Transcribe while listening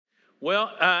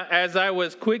Well, as I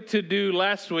was quick to do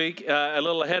last week, a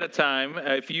little ahead of time,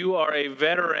 if you are a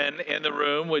veteran in the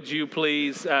room, would you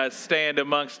please stand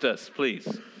amongst us, please?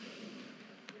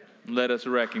 Let us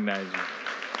recognize you.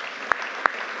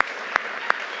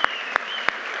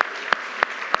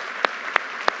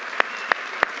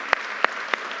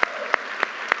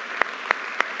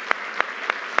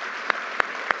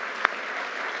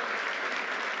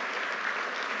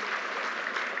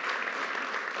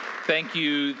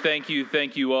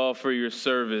 Thank you all for your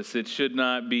service. It should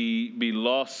not be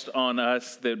lost on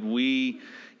us that we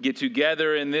get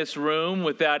together in this room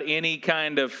without any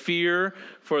kind of fear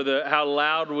for how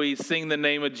loud we sing the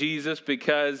name of Jesus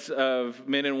because of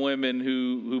men and women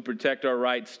who protect our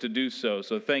rights to do so.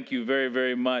 So thank you very,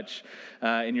 very much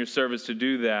in your service to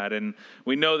do that. And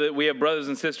we know that we have brothers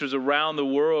and sisters around the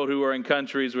world who are in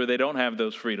countries where they don't have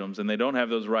those freedoms and they don't have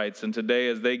those rights. And today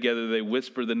as they gather, they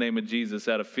whisper the name of Jesus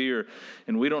out of fear.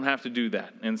 And we don't have to do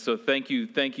that. And so thank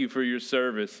you for your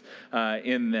service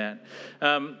in that.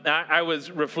 I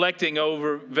was reflecting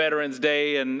over Veterans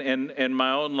Day and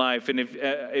my own life. And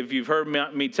if you've heard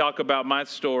me talk about my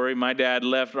story, my dad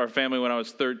left our family when I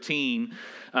was 13.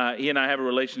 He and I have a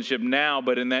relationship now,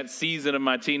 but in that season of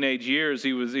my teenage years,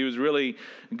 he was really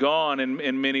gone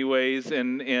in many ways.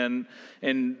 And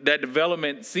that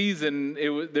development season,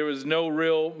 there was no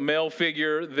real male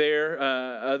figure there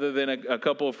other than a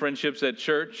couple of friendships at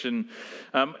church. And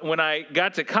when I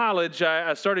got to college,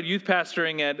 I started youth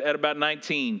pastoring at about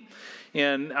 19.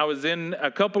 And I was in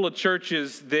a couple of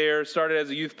churches there, started as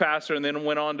a youth pastor, and then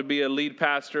went on to be a lead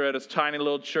pastor at a tiny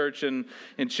little church in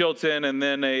Chilton, and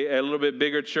then a little bit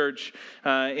bigger church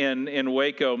in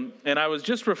Waco. And I was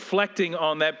just reflecting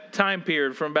on that time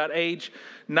period from about age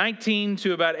 19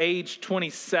 to about age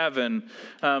 27,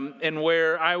 and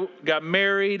where I got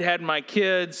married, had my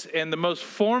kids, and the most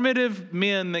formative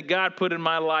men that God put in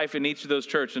my life in each of those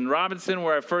churches. In Robinson,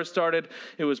 where I first started,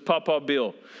 it was Papa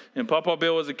Bill. And Papa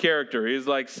Bill was a character. He was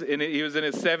he was in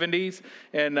his 70s,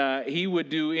 and he would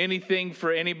do anything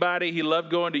for anybody. He loved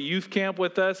going to youth camp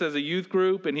with us as a youth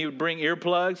group, and he would bring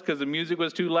earplugs because the music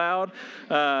was too loud.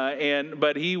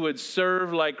 But he would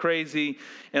serve like crazy.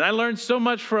 And I learned so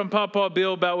much from Papa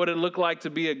Bill about what it looked like to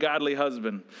be a godly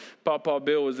husband. Papa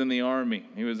Bill was in the Army.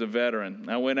 He was a veteran.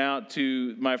 I went out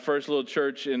to my first little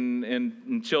church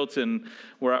in Chilton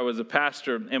where I was a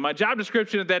pastor. And my job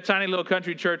description at that tiny little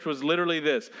country church was literally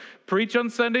this: preach on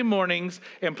Sunday mornings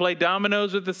and play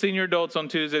dominoes with the senior adults on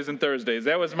Tuesdays and Thursdays.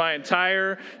 That was my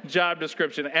entire job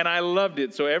description, and I loved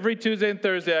it. So every Tuesday and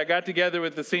Thursday, I got together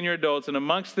with the senior adults, and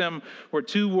amongst them were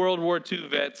 2 World War II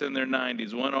vets in their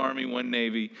 90s, one Army, one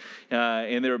Navy,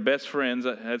 and they were best friends.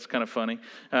 That's kind of funny.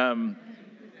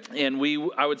 And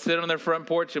I would sit on their front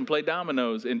porch and play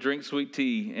dominoes and drink sweet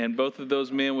tea. And both of those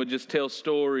men would just tell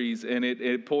stories, and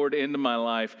it poured into my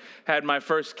life. Had my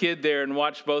first kid there and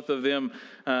watched both of them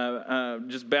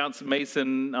just bounce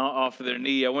Mason off of their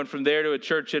knee. I went from there to a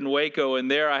church in Waco,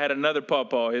 and there I had another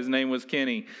pawpaw. His name was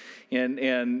Kenny.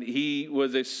 And he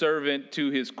was a servant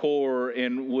to his core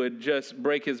and would just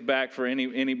break his back for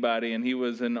anybody. And he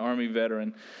was an Army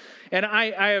veteran. And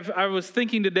I was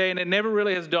thinking today, and it never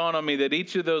really has dawned on me that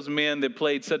each of those men that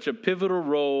played such a pivotal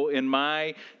role in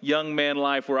my young man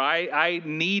life, where I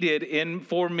needed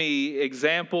for me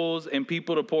examples and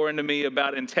people to pour into me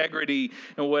about integrity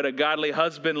and what a godly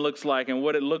husband looks like and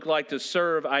what it looked like to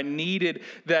serve. I needed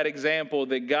that example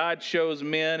that God chose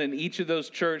men in each of those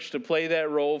churches to play that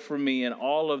role for me, and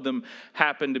all of them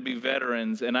happened to be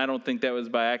veterans. And I don't think that was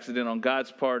by accident on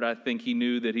God's part. I think he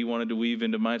knew that he wanted to weave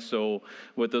into my soul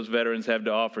what those veterans have to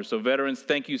offer. So veterans,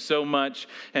 thank you so much.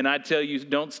 And I tell you,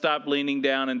 don't stop leaning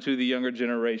down into the younger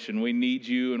generation. We need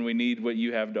you, and we need what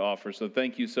you have to offer. So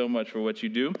thank you so much for what you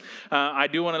do. I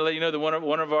do want to let you know that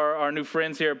one of our new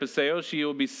friends here at Paseo, she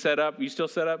will be set up. You still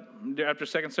set up after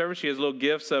second service? She has little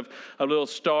gifts of little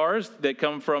stars that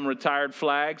come from retired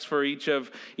flags for each of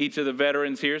the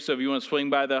veterans here. So if you want to swing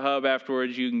by the hub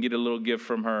afterwards, you can get a little gift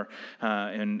from her,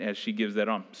 and as she gives that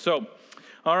on. So,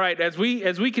 all right, as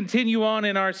we continue on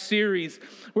in our series,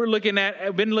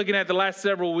 I've been looking at the last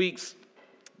several weeks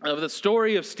of the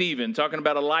story of Stephen, talking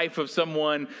about a life of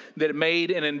someone that made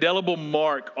an indelible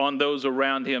mark on those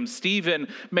around him. Stephen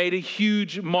made a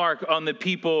huge mark on the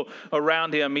people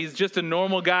around him. He's just a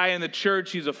normal guy in the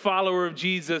church. He's a follower of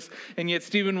Jesus, and yet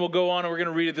Stephen will go on, and we're going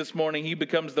to read it this morning. He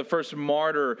becomes the first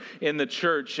martyr in the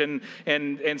church and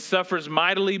suffers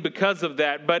mightily because of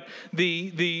that. But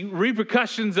the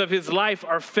repercussions of his life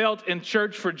are felt in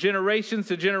church for generations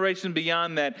to generations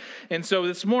beyond that. And so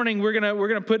this morning we're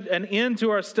gonna put an end to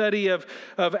our study of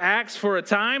Acts for a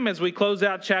time as we close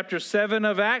out chapter 7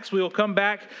 of Acts. We will come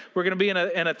back. We're going to be in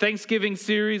a Thanksgiving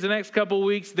series the next couple of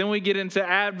weeks. Then we get into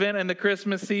Advent and the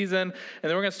Christmas season. And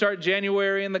then we're going to start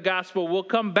January in the gospel. We'll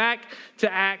come back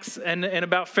to Acts in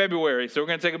about February. So we're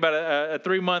going to take about a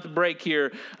 3-month break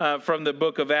here from the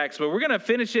book of Acts. But we're going to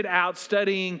finish it out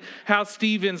studying how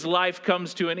Stephen's life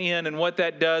comes to an end and what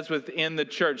that does within the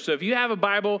church. So if you have a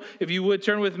Bible, if you would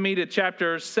turn with me to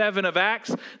chapter 7 of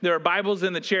Acts. There are Bibles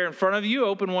in the chair in front of you.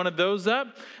 Open one of those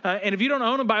up. And if you don't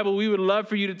own a Bible, we would love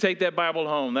for you to take that Bible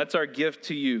home. That's our gift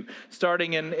to you.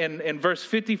 Starting in verse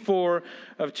 54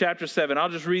 of chapter 7. I'll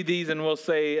just read these and we'll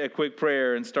say a quick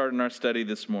prayer and start in our study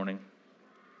this morning.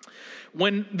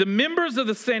 When the members of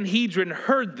the Sanhedrin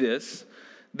heard this,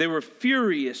 they were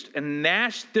furious and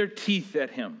gnashed their teeth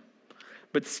at him.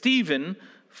 But Stephen,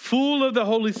 full of the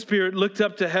Holy Spirit, looked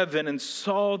up to heaven and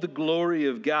saw the glory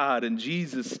of God and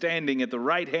Jesus standing at the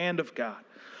right hand of God.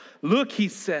 Look, he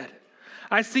said,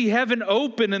 I see heaven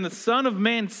open and the Son of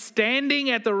Man standing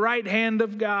at the right hand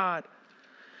of God.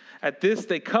 At this,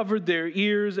 they covered their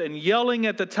ears, and yelling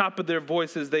at the top of their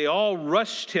voices, they all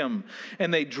rushed him,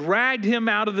 and they dragged him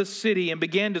out of the city and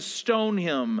began to stone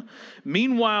him.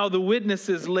 Meanwhile, the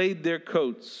witnesses laid their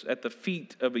coats at the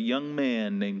feet of a young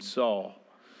man named Saul.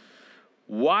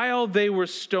 While they were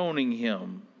stoning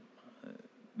him,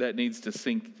 that needs to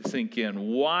sink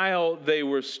in. While they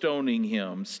were stoning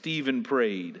him, Stephen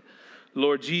prayed,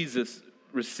 Lord Jesus,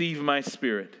 receive my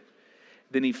spirit.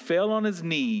 Then he fell on his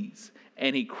knees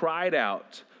and he cried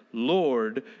out,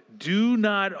 Lord, do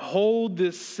not hold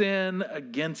this sin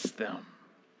against them.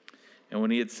 And when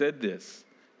he had said this,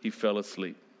 he fell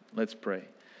asleep. Let's pray.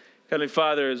 Heavenly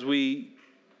Father, as we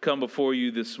come before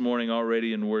you this morning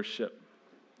already in worship,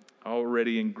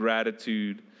 already in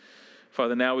gratitude,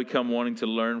 Father, now we come wanting to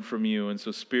learn from you. And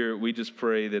so, Spirit, we just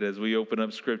pray that as we open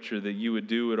up Scripture, that you would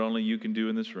do what only you can do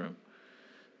in this room.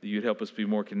 That you'd help us be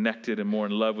more connected and more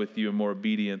in love with you and more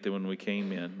obedient than when we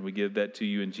came in. We give that to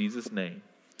you in Jesus' name.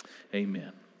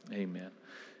 Amen. Amen.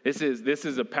 This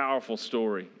is a powerful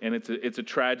story, and it's a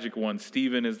tragic one.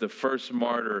 Stephen is the first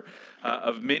martyr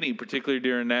of many, particularly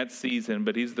during that season,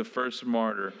 but he's the first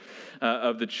martyr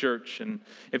of the church. And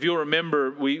if you'll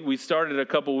remember, we started a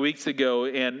couple weeks ago,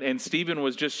 and Stephen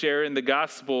was just sharing the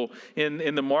gospel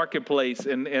in the marketplace,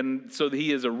 and so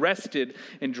he is arrested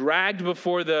and dragged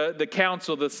before the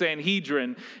council, the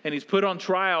Sanhedrin, and he's put on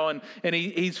trial, and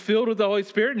he's filled with the Holy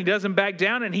Spirit, and he doesn't back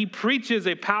down, and he preaches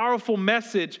a powerful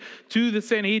message to the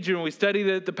Sanhedrin. We studied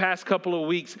it the past couple of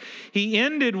weeks. He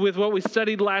ended with what we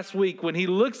studied last week when he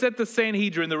looks at the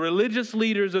Sanhedrin, the religious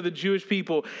leaders of the Jewish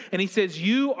people, and he says,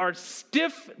 you are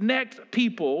stiff-necked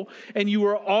people, and you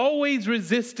are always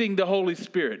resisting the Holy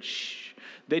Spirit. Shh.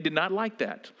 They did not like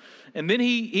that. And then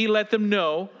he let them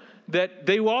know that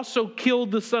they also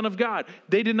killed the Son of God.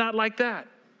 They did not like that.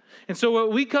 And so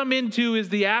what we come into is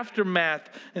the aftermath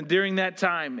during that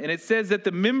time. And it says that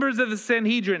the members of the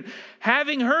Sanhedrin,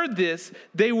 having heard this,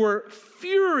 they were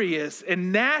furious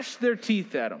and gnashed their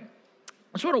teeth at him.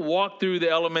 I just want to walk through the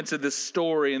elements of this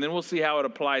story, and then we'll see how it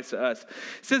applies to us.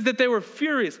 It says that they were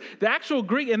furious. The actual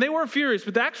Greek, and they were furious,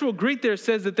 but the actual Greek there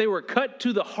says that they were cut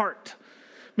to the heart,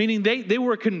 meaning they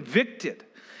were convicted.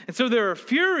 And so they were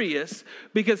furious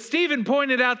because Stephen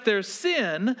pointed out their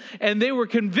sin and they were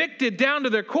convicted down to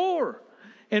their core.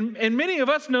 And many of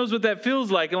us knows what that feels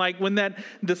like when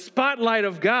the spotlight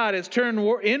of God is turned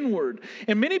inward.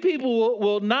 And many people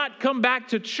will not come back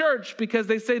to church because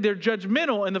they say they're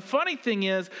judgmental. And the funny thing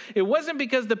is, it wasn't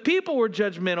because the people were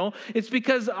judgmental. It's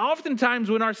because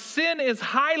oftentimes when our sin is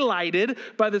highlighted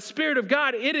by the Spirit of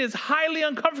God, it is highly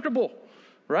uncomfortable,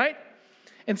 right?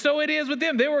 And so it is with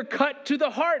them. They were cut to the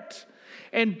heart.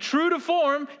 And true to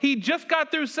form, he just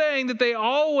got through saying that they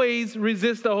always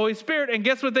resist the Holy Spirit. And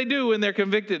guess what they do when they're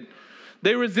convicted?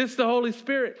 They resist the Holy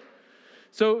Spirit.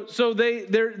 So they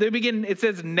begin, it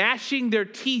says, gnashing their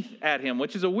teeth at him,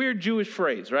 which is a weird Jewish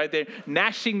phrase, right? They're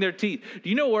gnashing their teeth. Do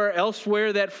you know where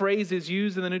elsewhere that phrase is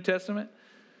used in the New Testament?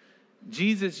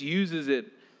 Jesus uses it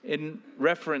in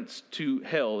reference to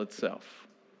hell itself,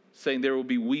 saying there will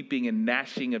be weeping and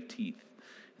gnashing of teeth.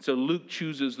 So Luke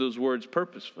chooses those words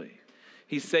purposefully.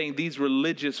 He's saying these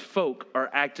religious folk are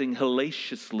acting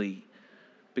hellaciously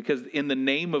because in the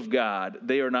name of God,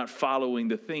 they are not following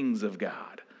the things of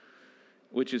God,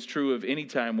 which is true of any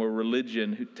time where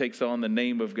religion takes on the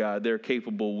name of God.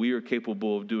 We are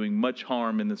capable of doing much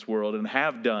harm in this world and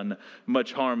have done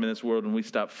much harm in this world when we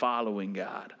stop following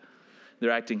God.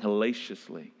 They're acting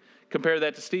hellaciously. Compare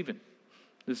that to Stephen,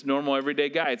 this normal everyday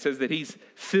guy. It says that he's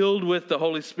filled with the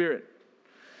Holy Spirit.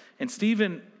 And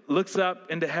Stephen looks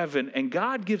up into heaven, and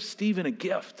God gives Stephen a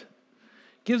gift.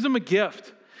 Gives him a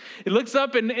gift. It looks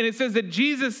up and it says that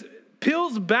Jesus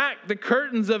peels back the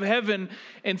curtains of heaven,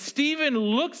 and Stephen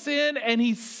looks in and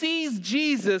he sees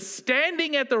Jesus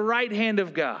standing at the right hand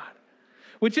of God,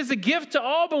 which is a gift to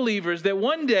all believers that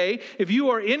one day, if you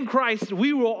are in Christ,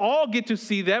 we will all get to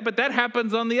see that, but that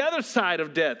happens on the other side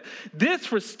of death. This,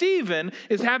 for Stephen,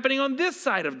 is happening on this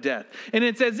side of death. And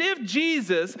it's as if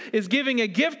Jesus is giving a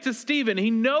gift to Stephen.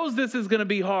 He knows this is going to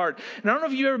be hard. And I don't know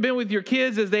if you've ever been with your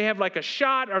kids as they have like a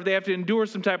shot or they have to endure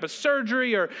some type of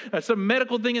surgery or some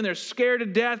medical thing and they're scared to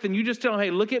death, and you just tell them, hey,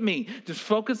 look at me. Just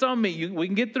focus on me. We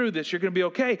can get through this. You're going to be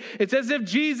okay. It's as if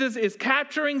Jesus is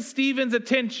capturing Stephen's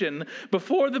attention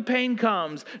before the pain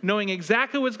comes, knowing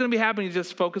exactly what's going to be happening.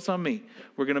 Just focus on me.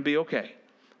 We're going to be okay.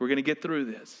 We're going to get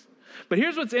through this. But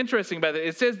here's what's interesting about it.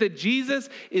 It says that Jesus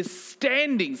is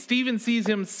standing. Stephen sees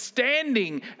him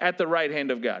standing at the right hand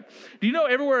of God. Do you know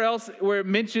everywhere else where it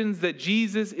mentions that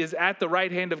Jesus is at the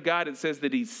right hand of God, it says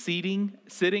that he's sitting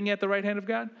at the right hand of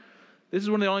God? This is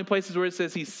one of the only places where it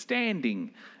says he's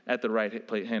standing at the right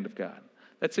hand of God.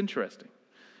 That's interesting.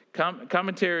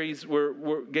 Commentaries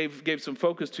gave some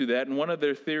focus to that, and one of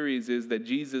their theories is that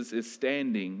Jesus is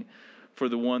standing for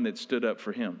the one that stood up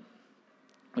for him,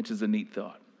 which is a neat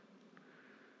thought.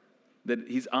 That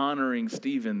he's honoring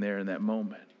Stephen there in that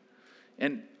moment.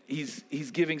 And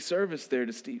he's giving service there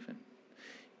to Stephen.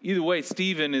 Either way,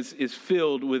 Stephen is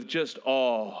filled with just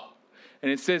awe.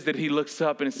 And it says that he looks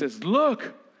up and it says,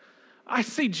 look, I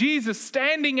see Jesus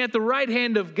standing at the right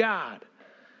hand of God.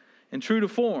 And true to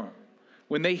form,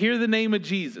 when they hear the name of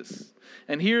Jesus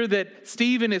and hear that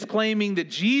Stephen is claiming that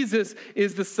Jesus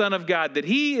is the Son of God, that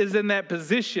he is in that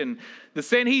position, the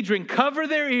Sanhedrin cover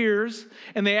their ears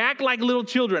and they act like little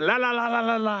children. La, la, la, la,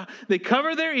 la, la. They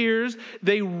cover their ears.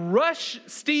 They rush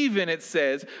Stephen, it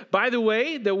says. By the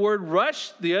way, the word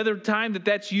rush, the other time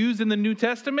that's used in the New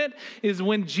Testament is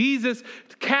when Jesus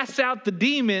casts out the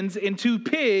demons in 2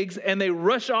 pigs and they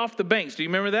rush off the banks. Do you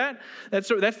remember that?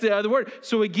 That's the other word.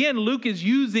 So again, Luke is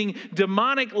using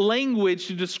demonic language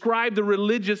to describe the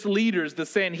religious leaders, the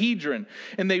Sanhedrin.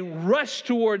 And they rush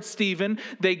towards Stephen.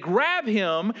 They grab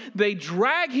him. They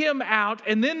drag him out,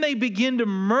 and then they begin to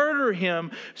murder him,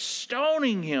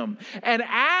 stoning him. And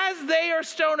as they are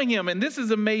stoning him, and this is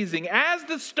amazing, as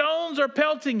the stones are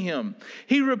pelting him,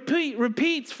 he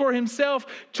repeats for himself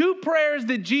 2 prayers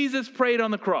that Jesus prayed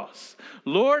on the cross.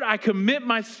 Lord, I commit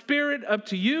my spirit up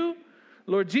to you,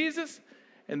 Lord Jesus.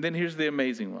 And then here's the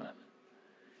amazing one.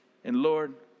 And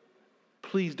Lord,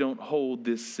 please don't hold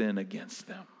this sin against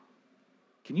them.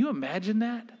 Can you imagine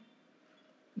that?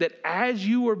 That as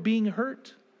you were being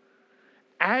hurt,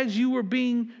 as you were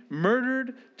being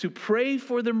murdered, to pray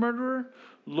for the murderer,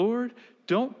 Lord,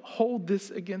 don't hold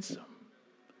this against them.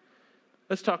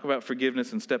 Let's talk about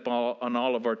forgiveness and step on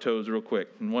all of our toes real quick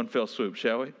in one fell swoop,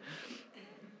 shall we?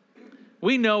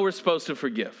 We know we're supposed to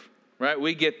forgive, right?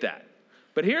 We get that.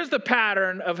 But here's the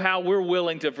pattern of how we're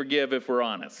willing to forgive if we're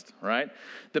honest, right?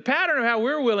 The pattern of how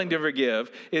we're willing to forgive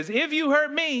is if you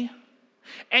hurt me,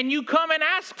 and you come and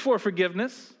ask for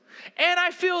forgiveness, and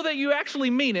I feel that you actually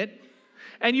mean it,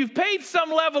 and you've paid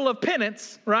some level of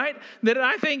penance, right? That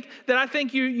I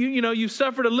think you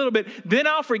suffered a little bit, then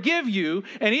I'll forgive you.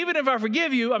 And even if I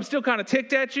forgive you, I'm still kind of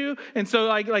ticked at you, and so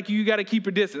like you got to keep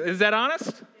your distance. Is that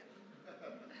honest?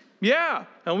 Yeah.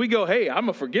 And we go, hey, I'm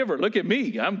a forgiver. Look at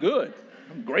me. I'm good.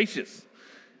 I'm gracious.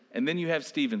 And then you have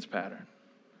Stephen's pattern.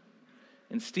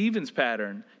 In Stephen's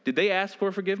pattern, did they ask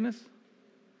for forgiveness?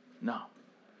 No.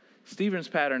 Stephen's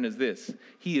pattern is this.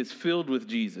 He is filled with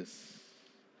Jesus,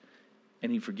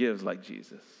 and he forgives like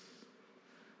Jesus.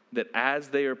 That as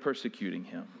they are persecuting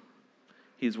him,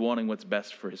 he's wanting what's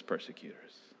best for his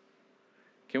persecutors.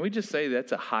 Can we just say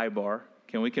that's a high bar?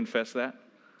 Can we confess that?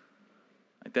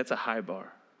 Like, that's a high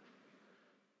bar.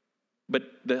 But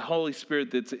the Holy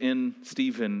Spirit that's in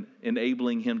Stephen,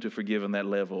 enabling him to forgive on that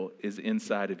level, is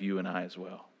inside of you and I as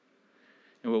well.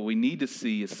 And what we need to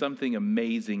see is something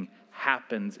amazing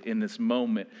happens in this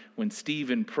moment when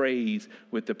Stephen prays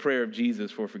with the prayer of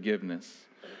Jesus for forgiveness.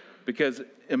 Because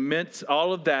amidst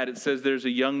all of that, it says there's a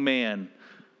young man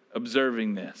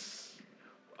observing this.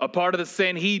 A part of the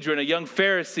Sanhedrin, a young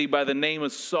Pharisee by the name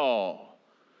of Saul.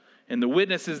 And the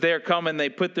witnesses there come and they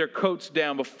put their coats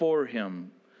down before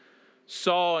him.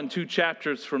 Saul, in 2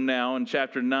 chapters from now, in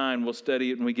chapter 9, we'll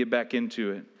study it when we get back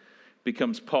into it,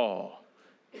 becomes Paul.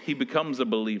 He becomes a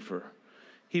believer.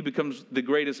 he becomes the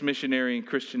greatest missionary in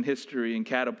Christian history and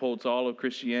catapults all of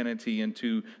Christianity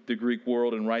into the Greek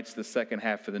world and writes the second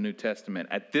half of the New Testament.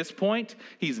 At this point,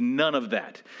 he's none of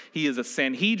that. He is a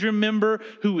Sanhedrin member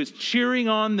who is cheering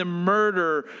on the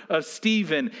murder of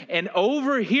Stephen. And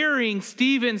overhearing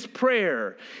Stephen's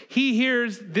prayer, he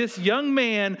hears this young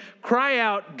man cry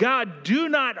out, "God, do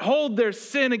not hold their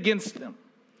sin against them."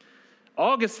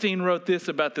 Augustine wrote this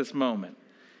about this moment.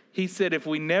 He said, if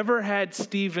we never had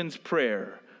Stephen's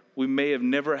prayer, we may have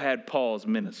never had Paul's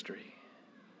ministry.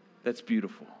 That's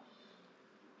beautiful.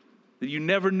 You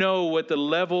never know what the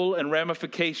level and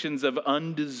ramifications of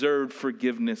undeserved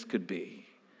forgiveness could be.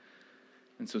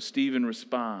 And so Stephen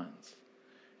responds.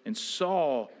 And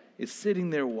Saul is sitting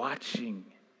there watching.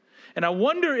 And I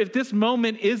wonder if this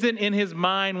moment isn't in his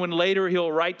mind when later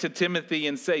he'll write to Timothy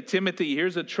and say, Timothy,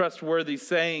 here's a trustworthy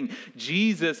saying.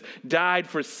 Jesus died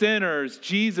for sinners.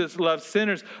 Jesus loves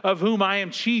sinners, of whom I am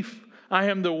chief. I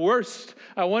am the worst.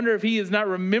 I wonder if he is not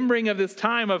remembering of this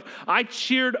time of, I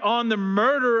cheered on the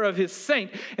murder of his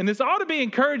saint. And this ought to be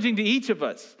encouraging to each of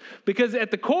us, because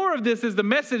at the core of this is the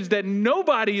message that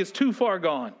nobody is too far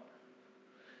gone.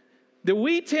 That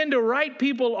we tend to write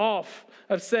people off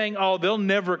of saying, oh, they'll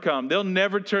never come. They'll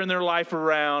never turn their life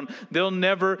around. They'll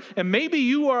never. And maybe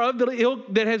you are of the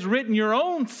ilk that has written your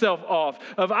own self off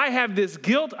of, I have this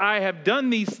guilt. I have done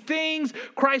these things.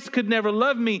 Christ could never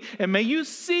love me. And may you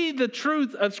see the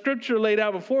truth of Scripture laid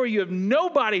out before you. If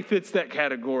nobody fits that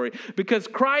category, because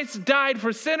Christ died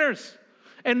for sinners.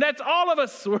 And that's all of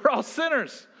us. We're all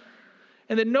sinners.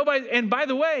 And that nobody, and by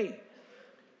the way,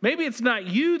 maybe it's not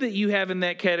you that you have in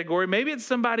that category. Maybe it's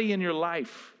somebody in your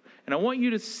life. And I want you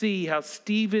to see how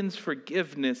Stephen's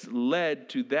forgiveness led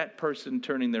to that person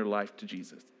turning their life to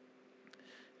Jesus.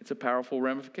 It's a powerful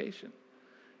ramification.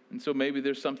 And so maybe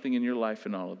there's something in your life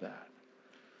in all of that.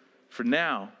 For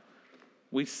now,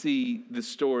 we see the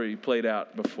story played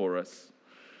out before us.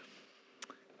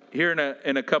 Here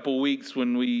in a couple weeks,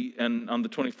 when on the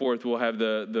 24th, we'll have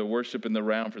the worship in the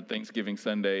round for Thanksgiving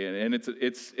Sunday, and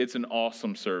it's an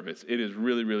awesome service. It is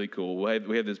really, really cool.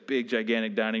 We have this big,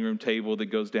 gigantic dining room table that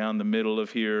goes down the middle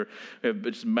of here. We have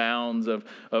just mounds of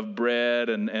bread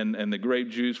and the grape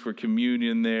juice for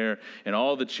communion there, and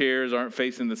all the chairs aren't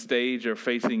facing the stage, they're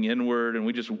facing inward, and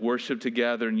we just worship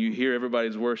together, and you hear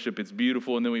everybody's worship. It's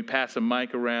beautiful, and then we pass a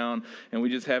mic around, and we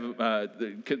just have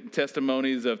the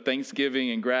testimonies of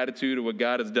thanksgiving and gratitude of what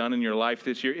God has done in your life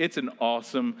this year. It's an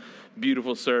awesome,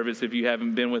 beautiful service if you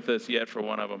haven't been with us yet for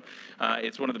one of them.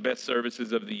 It's one of the best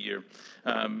services of the year.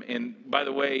 And by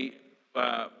the way,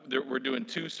 we're doing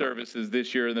 2 services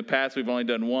this year. In the past, we've only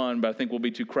done 1, but I think we'll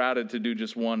be too crowded to do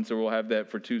just 1, so we'll have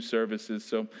that for 2 services.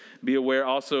 So be aware.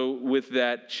 Also, with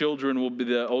that,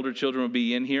 the older children will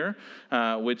be in here,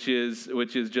 which is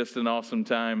just an awesome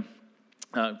time.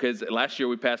 Because last year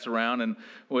we passed around, and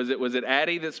was it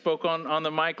Addie that spoke on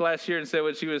the mic last year and said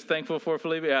what she was thankful for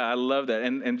Felipe? Yeah, I love that,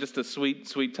 and just a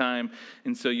sweet time.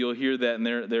 And so you'll hear that, and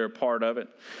they're a part of it.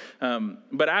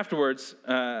 But afterwards,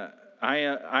 I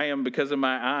am, because of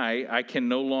my eye, I can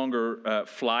no longer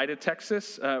fly to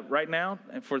Texas right now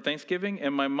for Thanksgiving,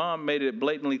 and my mom made it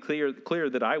blatantly clear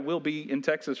that I will be in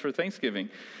Texas for Thanksgiving.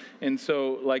 And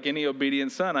so, like any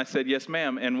obedient son, I said, yes,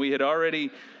 ma'am. And we had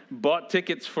already bought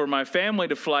tickets for my family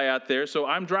to fly out there, so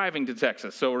I'm driving to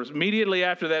Texas. So immediately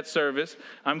after that service,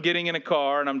 I'm getting in a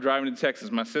car and I'm driving to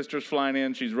Texas. My sister's flying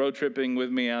in. She's road tripping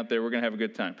with me out there. We're going to have a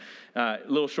good time. A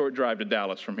little short drive to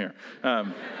Dallas from here.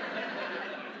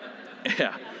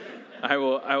 Yeah. I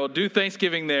will do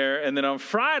Thanksgiving there, and then on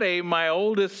Friday, my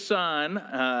oldest son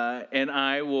and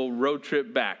I will road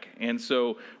trip back. And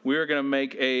so we're going to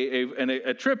make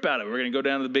a trip out of it. We're going to go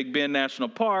down to the Big Bend National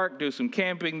Park, do some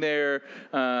camping there,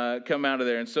 come out of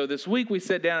there. And so this week we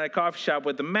sat down at a coffee shop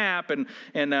with the map, and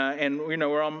you know,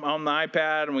 we're on the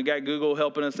iPad, and we got Google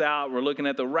helping us out. We're looking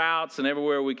at the routes and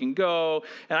everywhere we can go.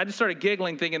 And I just started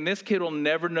giggling, thinking this kid will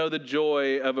never know the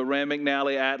joy of a Rand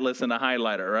McNally Atlas and a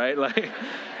highlighter, right? Like,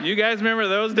 you guys remember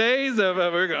those days of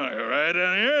we're going right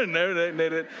down here,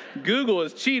 and Google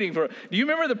is cheating for. Do you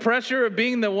remember the pressure of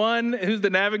being the one who's the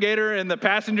navigator in the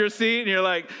passenger seat, and you're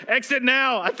like, exit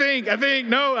now? I think,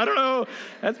 no, I don't know.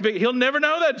 That's big. He'll never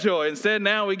know that joy. Instead,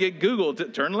 now we get Google to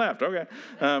turn left. Okay,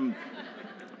 and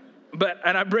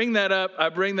I bring that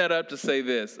up to say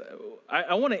this.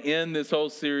 I want to end this whole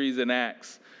series in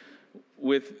Acts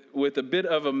with a bit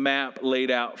of a map laid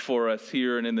out for us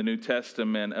here and in the New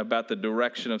Testament about the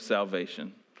direction of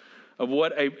salvation, of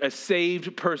what a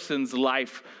saved person's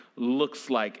life looks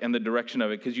like and the direction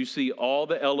of it, because you see all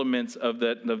the elements of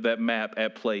that map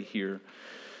at play here.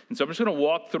 And so I'm just going to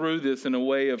walk through this in a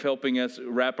way of helping us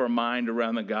wrap our mind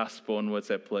around the gospel and what's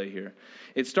at play here.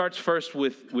 It starts first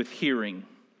with hearing.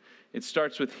 It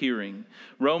starts with hearing.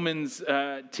 Romans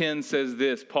 10 says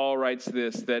this, Paul writes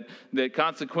this, that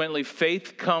consequently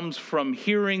faith comes from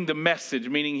hearing the message,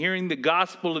 meaning hearing the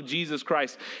gospel of Jesus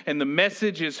Christ. And the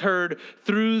message is heard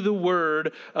through the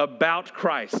word about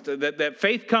Christ. That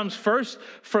faith comes first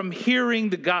from hearing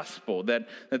the gospel.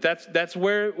 That's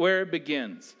where it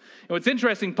begins. And what's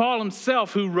interesting, Paul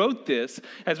himself, who wrote this,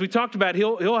 as we talked about,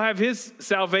 he'll have his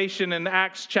salvation in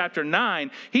Acts chapter 9.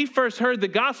 He first heard the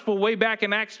gospel way back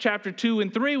in Acts chapter 2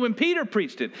 and 3 when Peter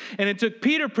preached it. And it took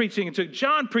Peter preaching, it took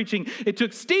John preaching, it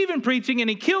took Stephen preaching, and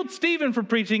he killed Stephen for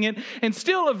preaching it. And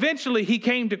still eventually he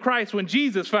came to Christ when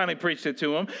Jesus finally preached it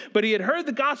to him. But he had heard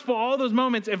the gospel all those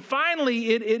moments, and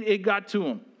finally it got to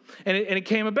him. And it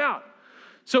came about.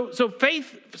 So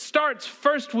faith starts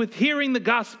first with hearing the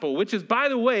gospel, which is, by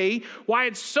the way, why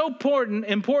it's so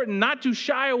important not to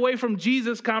shy away from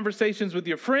Jesus' conversations with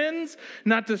your friends,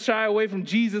 not to shy away from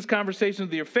Jesus' conversations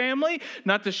with your family,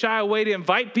 not to shy away to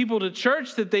invite people to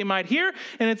church that they might hear.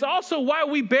 And it's also why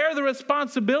we bear the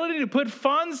responsibility to put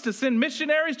funds to send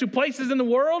missionaries to places in the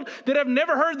world that have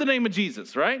never heard the name of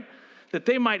Jesus, right? That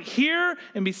they might hear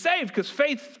and be saved, because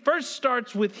faith first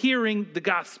starts with hearing the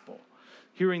gospel.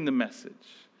 Hearing the message.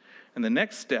 And the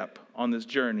next step on this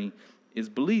journey is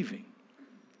believing.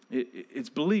 It's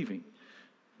believing.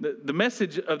 The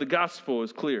message of the gospel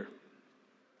is clear.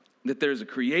 That there's a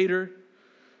creator,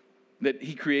 that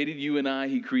he created you and I,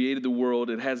 he created the world.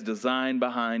 It has design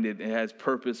behind it. It has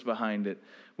purpose behind it.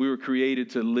 We were created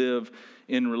to live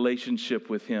in relationship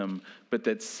with him, but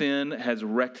that sin has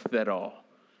wrecked that all.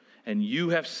 And you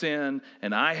have sinned,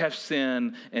 and I have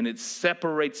sinned, and it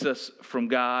separates us from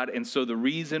God. And so the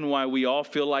reason why we all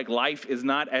feel like life is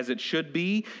not as it should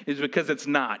be is because it's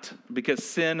not. Because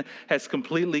sin has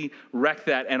completely wrecked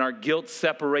that, and our guilt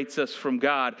separates us from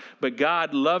God. But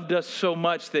God loved us so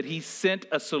much that he sent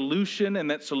a solution, and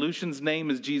that solution's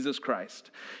name is Jesus Christ.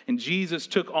 And Jesus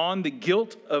took on the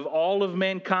guilt of all of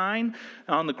mankind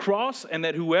on the cross, and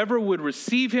that whoever would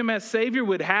receive him as Savior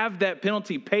would have that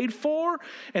penalty paid for.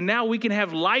 And now we can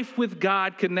have life with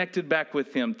God connected back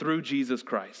with him through Jesus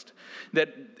Christ.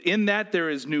 That in that there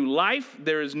is new life,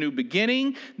 there is new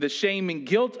beginning, the shame and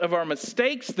guilt of our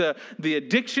mistakes, the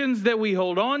addictions that we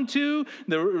hold on to,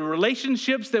 the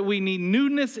relationships that we need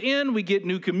newness in, we get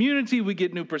new community, we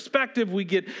get new perspective, we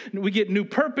get new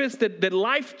purpose, that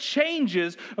life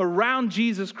changes around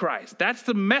Jesus Christ. That's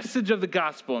the message of the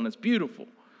gospel, and it's beautiful.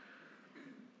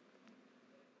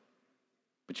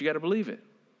 But you got to believe it.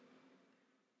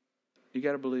 You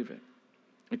got to believe it.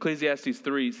 Ecclesiastes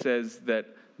 3 says that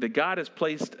God has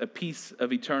placed a piece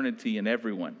of eternity in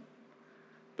everyone,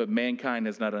 but mankind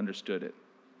has not understood it.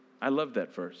 I love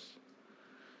that verse.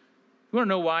 You want to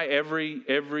know why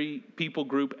every people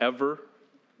group ever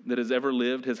that has ever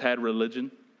lived has had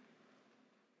religion?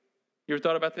 You ever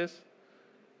thought about this?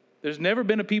 There's never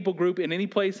been a people group in any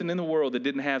place and in the world that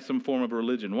didn't have some form of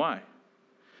religion. Why?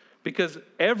 Because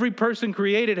every person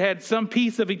created had some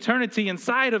piece of eternity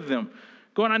inside of them.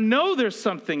 Going, I know there's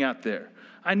something out there.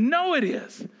 I know it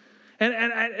is.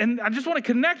 And I just want to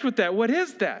connect with that. What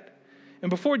is that?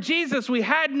 And before Jesus, we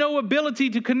had no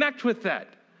ability to connect with that.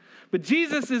 But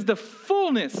Jesus is the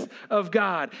fullness of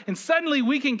God. And suddenly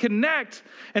we can connect.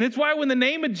 And it's why when the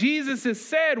name of Jesus is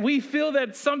said, we feel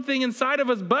that something inside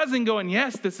of us buzzing going,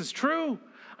 yes, this is true.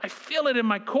 I feel it in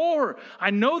my core.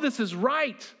 I know this is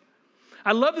right.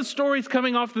 I love the stories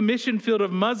coming off the mission field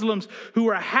of Muslims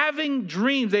who are having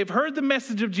dreams. They've heard the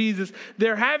message of Jesus.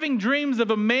 They're having dreams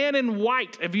of a man in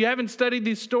white. If you haven't studied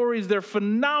these stories, they're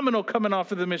phenomenal coming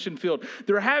off of the mission field.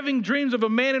 They're having dreams of a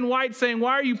man in white saying,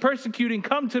 why are you persecuting?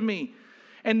 Come to me.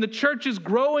 And the church is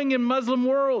growing in Muslim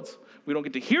worlds. We don't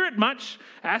get to hear it much.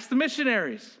 Ask the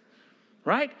missionaries,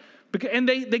 right? And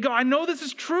they go, I know this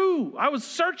is true. I was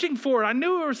searching for it. I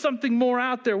knew there was something more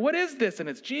out there. What is this? And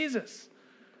it's Jesus.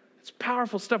 It's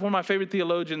powerful stuff. One of my favorite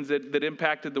theologians that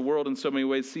impacted the world in so many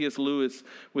ways, C.S. Lewis,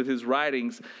 with his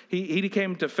writings, he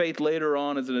came to faith later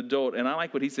on as an adult. And I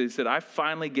like what he said. He said, I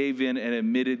finally gave in and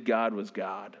admitted God was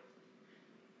God.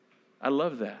 I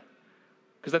love that.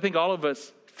 Because I think all of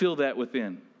us feel that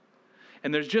within.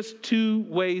 And there's just two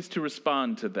ways to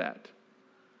respond to that.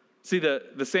 See,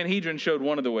 the Sanhedrin showed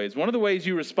one of the ways. One of the ways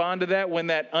you respond to that when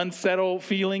that unsettled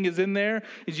feeling is in there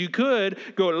is you could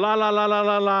go la, la, la, la,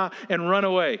 la, la, and run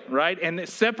away, right? And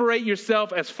separate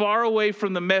yourself as far away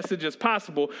from the message as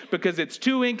possible because it's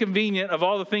too inconvenient of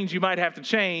all the things you might have to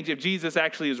change if Jesus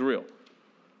actually is real,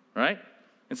 right?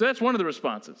 And so that's one of the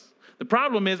responses. The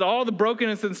problem is all the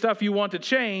brokenness and stuff you want to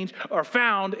change are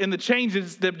found in the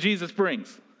changes that Jesus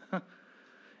brings.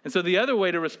 And so the other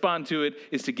way to respond to it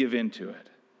is to give in to it.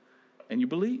 And you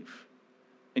believe.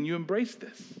 And you embrace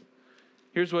this.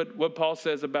 Here's what Paul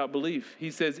says about belief.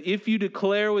 He says, if you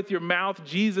declare with your mouth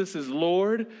Jesus is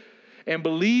Lord and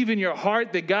believe in your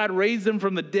heart that God raised him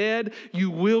from the dead, you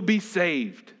will be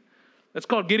saved. That's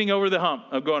called getting over the hump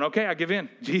of going, okay, I give in.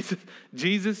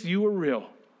 Jesus, you are real.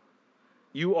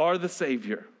 You are the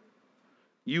Savior.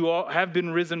 You have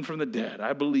been risen from the dead.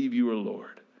 I believe you are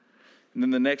Lord. And then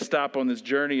the next stop on this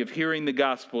journey of hearing the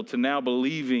gospel to now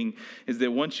believing is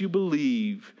that once you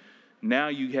believe, now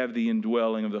you have the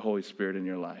indwelling of the Holy Spirit in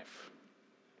your life.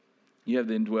 You have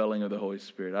the indwelling of the Holy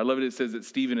Spirit. I love it. It says that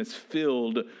Stephen is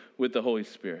filled with the Holy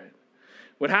Spirit.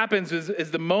 What happens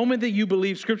is the moment that you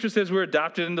believe, Scripture says we're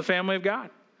adopted into the family of God.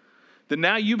 That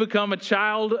now you become a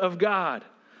child of God.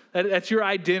 That's your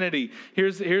identity.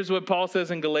 Here's what Paul says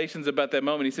in Galatians about that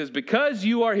moment. He says, because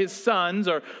you are his sons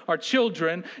or our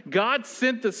children, God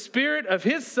sent the Spirit of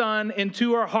his Son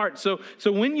into our hearts. So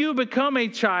when you become a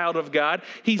child of God,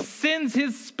 he sends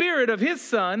his Spirit of his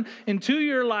Son into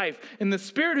your life. And the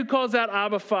Spirit who calls out,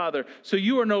 Abba, Father. So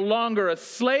you are no longer a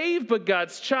slave, but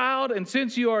God's child. And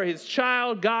since you are his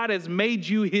child, God has made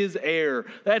you his heir.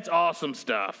 That's awesome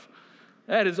stuff.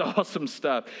 That is awesome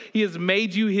stuff. He has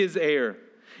made you his heir.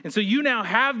 And so you now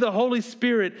have the Holy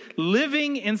Spirit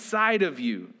living inside of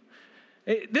you.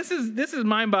 This is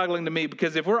mind-boggling to me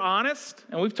because if we're honest,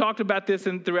 and we've talked about this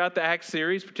throughout the Acts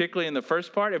series, particularly in the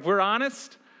first part, if we're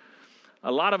honest,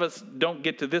 a lot of us don't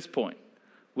get to this point.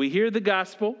 We hear the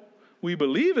gospel, we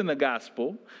believe in the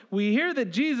gospel, we hear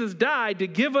that Jesus died to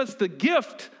give us the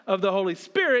gift of the Holy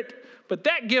Spirit, but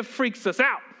that gift freaks us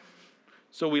out.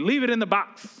 So we leave it in the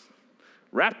box,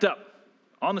 wrapped up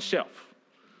on the shelf.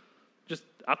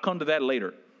 I'll come to that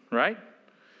later, right?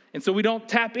 And so we don't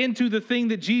tap into the thing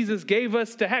that Jesus gave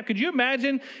us to have. Could you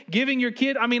imagine giving your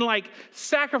kid,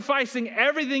 sacrificing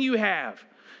everything you have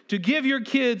to give your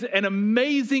kids an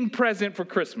amazing present for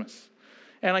Christmas?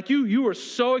 And you were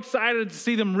so excited to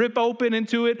see them rip open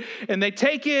into it. And they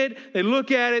take it, they look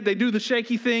at it, they do the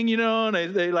shaky thing, and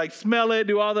they smell it,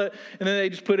 do all and then they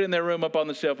just put it in their room up on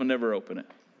the shelf and never open it.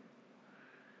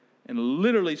 And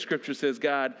literally, Scripture says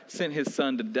God sent his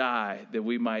Son to die that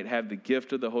we might have the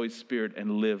gift of the Holy Spirit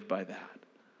and live by that.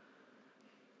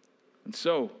 And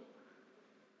so,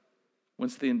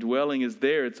 once the indwelling is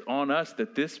there, it's on us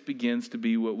that this begins to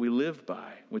be what we live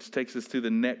by, which takes us to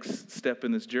the next step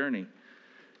in this journey,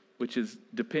 which is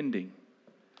depending.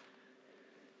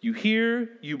 You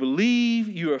hear, you believe,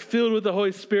 you are filled with the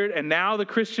Holy Spirit, and now the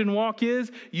Christian walk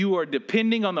is you are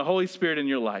depending on the Holy Spirit in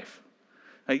your life.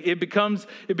 It becomes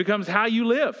how you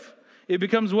live. It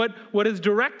becomes what is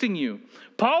directing you.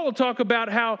 Paul will talk about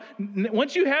how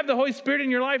once you have the Holy Spirit in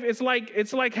your life, it's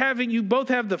like having you both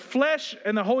have the flesh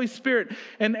and the Holy Spirit.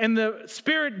 And the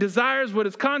Spirit desires what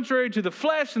is contrary to the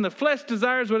flesh, and the flesh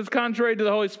desires what is contrary to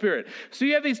the Holy Spirit. So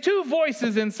you have these two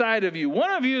voices inside of you.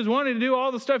 One of you is wanting to do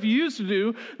all the stuff you used to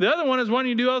do. The other one is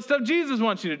wanting to do all the stuff Jesus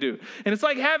wants you to do. And it's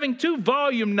like having two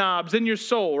volume knobs in your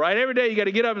soul, right? Every day you got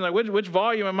to get up and which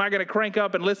volume am I going to crank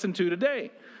up and listen to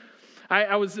today?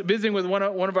 I was visiting with one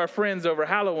of our friends over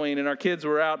Halloween, and our kids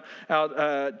were out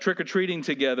trick-or-treating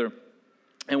together.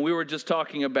 And we were just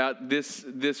talking about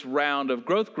this round of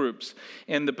growth groups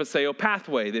in the Paseo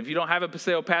Pathway. If you don't have a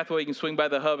Paseo Pathway, you can swing by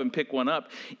the hub and pick one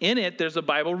up. In it, there's a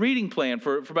Bible reading plan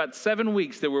for about 7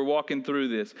 weeks that we're walking through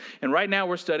this. And right now,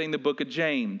 we're studying the book of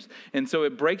James. And so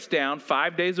it breaks down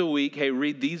 5 days a week. Hey,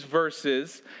 read these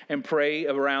verses and pray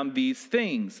around these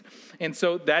things. And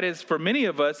so that is, for many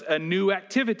of us, a new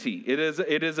activity. It is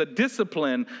a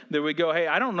discipline that we go, hey,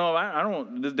 I don't know,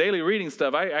 this daily reading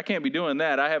stuff, I can't be doing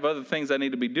that. I have other things I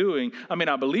need to be doing.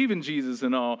 I believe in Jesus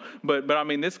and all, but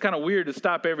this is kind of weird to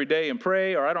stop every day and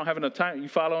pray, or I don't have enough time. You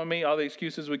following me? All the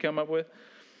excuses we come up with.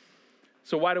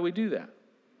 So why do we do that?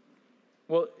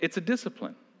 Well, it's a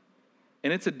discipline.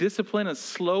 And it's a discipline of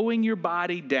slowing your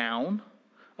body down,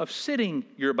 of sitting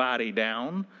your body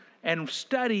down, and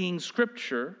studying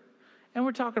Scripture. And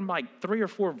we're talking like 3 or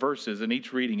 4 verses in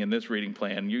each reading in this reading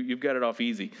plan. You've got it off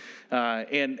easy.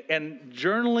 And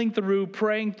journaling through,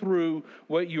 praying through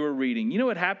what you are reading. You know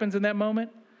what happens in that moment?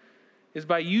 Is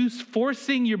by you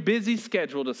forcing your busy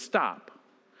schedule to stop,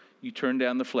 you turn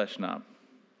down the flesh knob.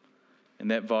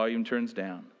 And that volume turns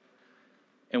down.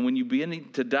 And when you begin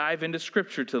to dive into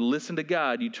Scripture to listen to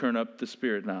God, you turn up the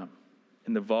Spirit knob.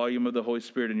 And the volume of the Holy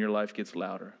Spirit in your life gets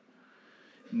louder.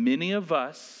 Many of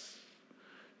us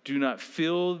do not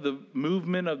feel the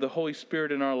movement of the Holy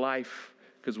Spirit in our life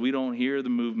because we don't hear the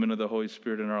movement of the Holy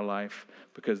Spirit in our life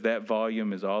because that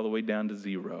volume is all the way down to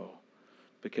 0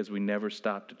 because we never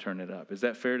stop to turn it up. Is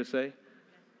that fair to say?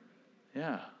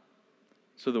 Yeah.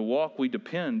 So the walk, we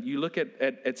depend. You look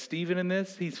at Stephen in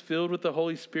this, he's filled with the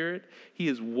Holy Spirit. He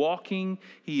is walking.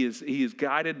 He is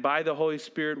guided by the Holy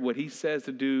Spirit. What he says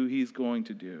to do, he's going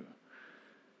to do.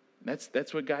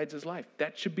 That's what guides his life.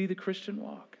 That should be the Christian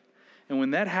walk. And when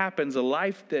that happens, a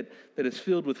life that is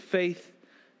filled with faith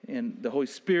and the Holy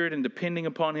Spirit and depending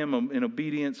upon him in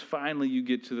obedience, finally you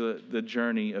get to the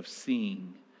journey of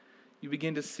seeing. You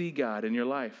begin to see God in your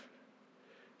life.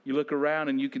 You look around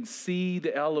and you can see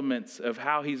the elements of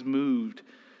how he's moved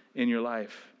in your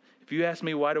life. If you ask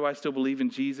me, why do I still believe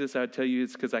in Jesus? I'd tell you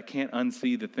it's because I can't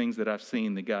unsee the things that I've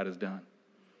seen that God has done.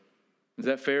 Is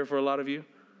that fair for a lot of you?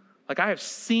 Like, I have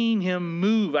seen him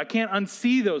move. I can't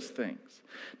unsee those things.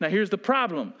 Now, here's the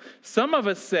problem. Some of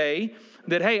us say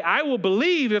that, hey, I will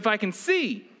believe if I can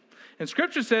see. And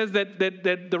Scripture says that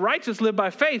the righteous live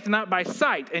by faith, not by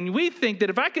sight. And we think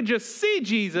that if I could just see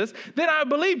Jesus, then I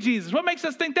believe Jesus. What makes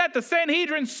us think that? The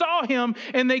Sanhedrin saw him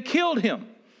and they killed him.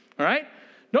 All right?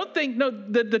 Don't think, no,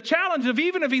 the challenge of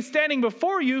even if he's standing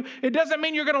before you, it doesn't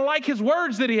mean you're going to like his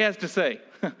words that he has to say.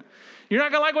 You're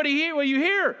not going to like what you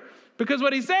hear. Because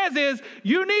what he says is,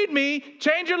 you need me,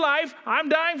 change your life. I'm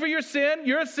dying for your sin.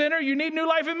 You're a sinner. You need new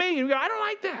life in me. And you go, I don't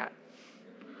like that.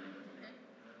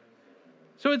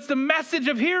 So it's the message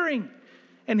of hearing.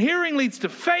 And hearing leads to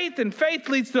faith, and faith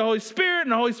leads to the Holy Spirit,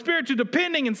 and the Holy Spirit to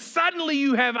depending, and suddenly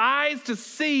you have eyes to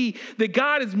see that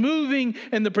God is moving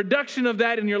and the production of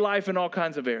that in your life in all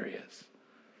kinds of areas.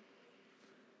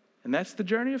 And that's the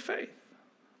journey of faith.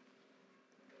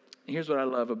 And here's what I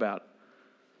love about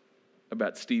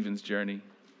Stephen's journey.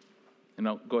 And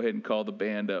I'll go ahead and call the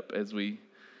band up as we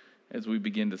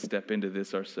begin to step into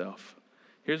this ourselves.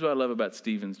 Here's what I love about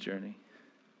Stephen's journey.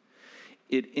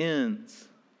 It ends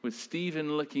with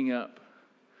Stephen looking up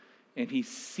and he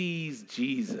sees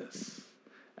Jesus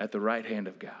at the right hand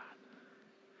of God.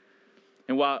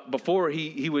 And while before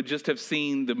he would just have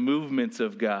seen the movements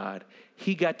of God,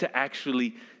 he got to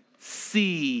actually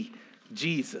see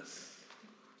Jesus.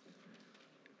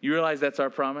 You realize that's our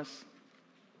promise?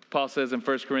 Paul says in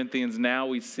 1 Corinthians, now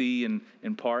we see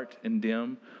in part, in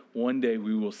dim. One day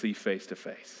we will see face to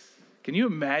face. Can you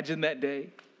imagine that day?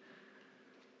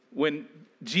 When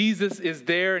Jesus is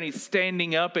there and he's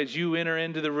standing up as you enter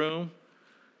into the room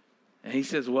and he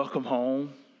says, welcome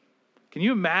home. Can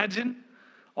you imagine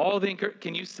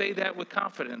can you say that with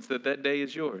confidence that day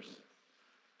is yours?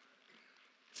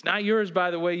 It's not yours by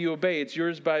the way you obey. It's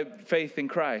yours by faith in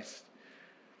Christ.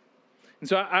 And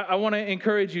so I want to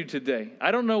encourage you today.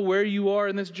 I don't know where you are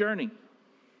in this journey.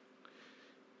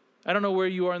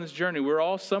 We're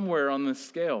all somewhere on this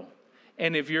scale.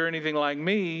 And if you're anything like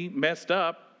me, messed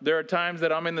up, there are times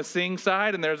that I'm in the seeing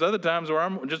side, and there's other times where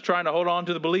I'm just trying to hold on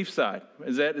to the belief side.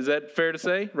 Is that fair to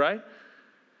say, right?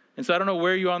 And so I don't know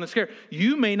where you are on the scale.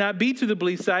 You may not be to the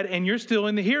belief side, and you're still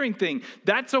in the hearing thing.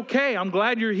 That's okay. I'm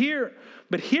glad you're here.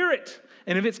 But hear it.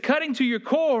 And if it's cutting to your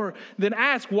core, then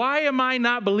ask, why am I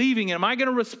not believing? Am I going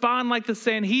to respond like the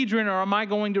Sanhedrin, or am I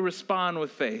going to respond with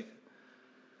faith?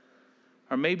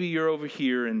 Or maybe you're over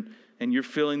here and you're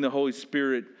feeling the Holy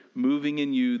Spirit moving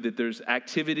in you, that there's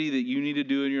activity that you need to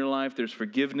do in your life, there's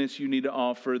forgiveness you need to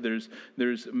offer, there's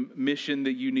mission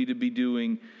that you need to be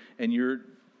doing, and you're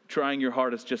trying your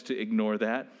hardest just to ignore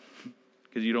that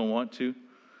because you don't want to.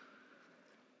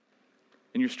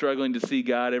 And you're struggling to see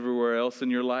God everywhere else in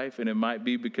your life, and it might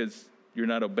be because you're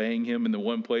not obeying him in the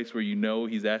one place where you know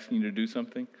he's asking you to do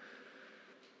something.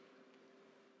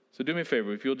 So do me a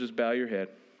favor, if you'll just bow your head.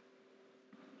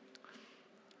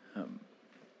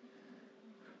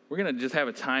 We're going to just have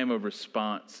a time of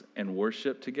response and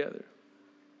worship together.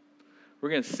 We're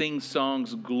going to sing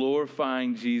songs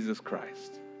glorifying Jesus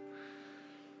Christ.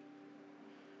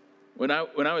 When I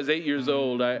was 8 years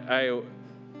old, I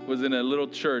was in a little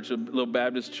church, a little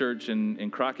Baptist church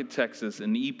in Crockett, Texas,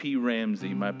 and E.P.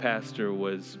 Ramsey, my pastor,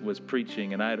 was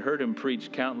preaching, and I had heard him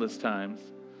preach countless times.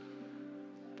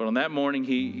 But on that morning,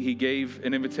 he gave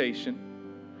an invitation,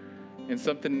 and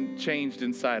something changed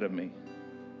inside of me.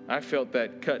 I felt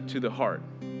that cut to the heart.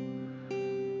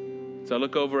 So I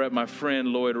look over at my friend,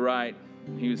 Lloyd Wright.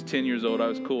 He was 10 years old. I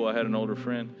was cool. I had an older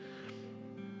friend.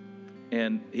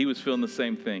 And he was feeling the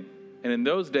same thing. And in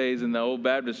those days, in the old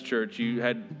Baptist church,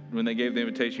 when they gave the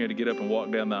invitation, you had to get up and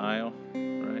walk down the aisle,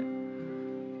 right?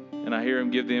 And I hear him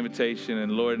give the invitation,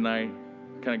 and Lloyd and I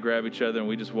kind of grab each other, and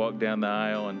we just walk down the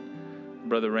aisle, and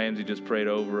Brother Ramsey just prayed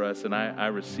over us, and I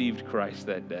received Christ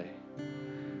that day.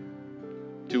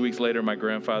 2 weeks later, my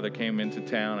grandfather came into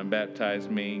town and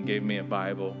baptized me and gave me a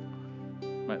Bible.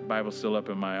 My Bible's still up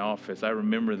in my office. I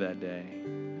remember that day.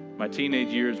 My teenage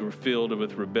years were filled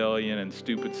with rebellion and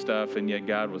stupid stuff, and yet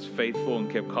God was faithful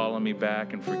and kept calling me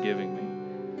back and forgiving me.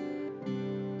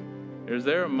 Is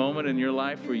there a moment in your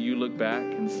life where you look back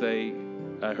and say,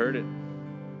 I heard it?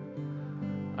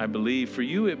 I believe. For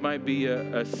you, it might be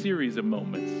a series of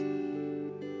moments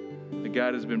that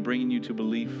God has been bringing you to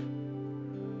belief.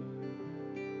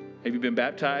 Have you been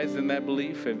baptized in that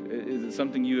belief? Is it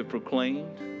something you have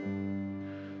proclaimed?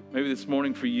 Maybe this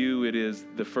morning for you, it is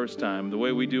the first time. The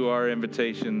way we do our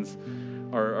invitations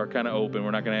are kind of open.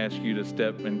 We're not going to ask you to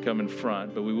step and come in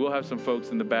front, but we will have some folks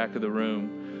in the back of the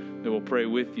room that will pray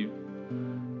with you.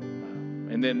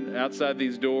 And then outside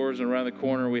these doors and around the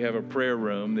corner, we have a prayer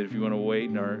room that if you want to wait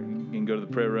you can go to the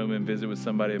prayer room and visit with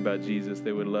somebody about Jesus,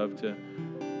 they would love to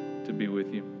be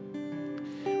with you.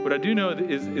 What I do know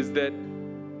is that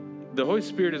the Holy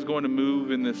Spirit is going to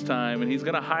move in this time, and He's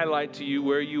going to highlight to you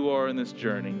where you are in this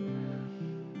journey.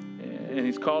 And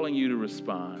He's calling you to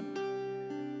respond.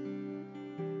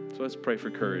 So let's pray for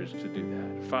courage to do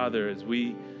that. Father, as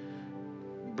we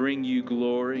bring you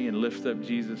glory and lift up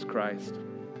Jesus Christ,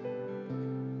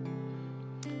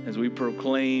 as we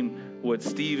proclaim what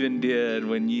Stephen did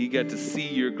when you got to see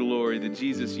your glory, that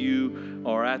Jesus, you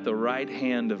are at the right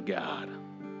hand of God.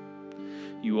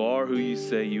 You are who you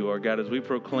say you are. God, as we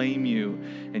proclaim you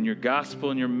and your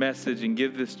gospel and your message and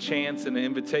give this chance and an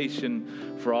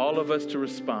invitation for all of us to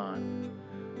respond,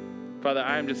 Father,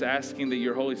 I am just asking that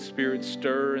your Holy Spirit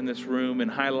stir in this room and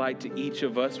highlight to each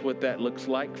of us what that looks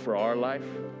like for our life.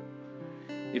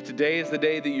 If today is the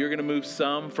day that you're going to move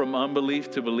some from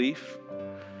unbelief to belief,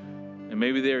 and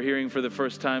maybe they're hearing for the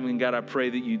first time, and God, I pray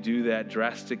that you do that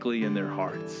drastically in their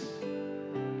hearts,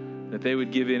 that they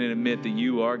would give in and admit that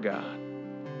you are God.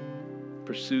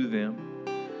 Pursue them.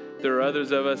 There are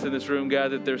others of us in this room,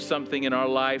 God, that there's something in our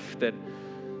life that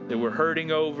we're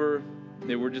hurting over,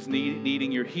 that we're just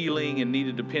needing your healing and need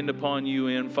to depend upon you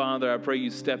in. Father, I pray you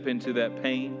step into that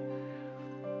pain.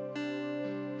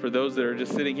 For those that are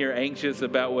just sitting here anxious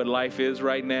about what life is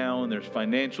right now, and there's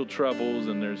financial troubles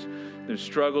and there's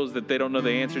struggles that they don't know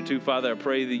the answer to, Father, I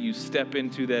pray that you step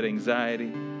into that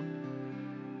anxiety.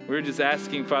 We're just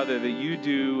asking, Father, that you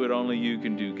do what only you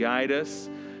can do. Guide us,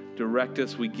 direct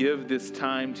us. We give this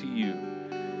time to you.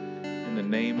 In the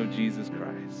name of Jesus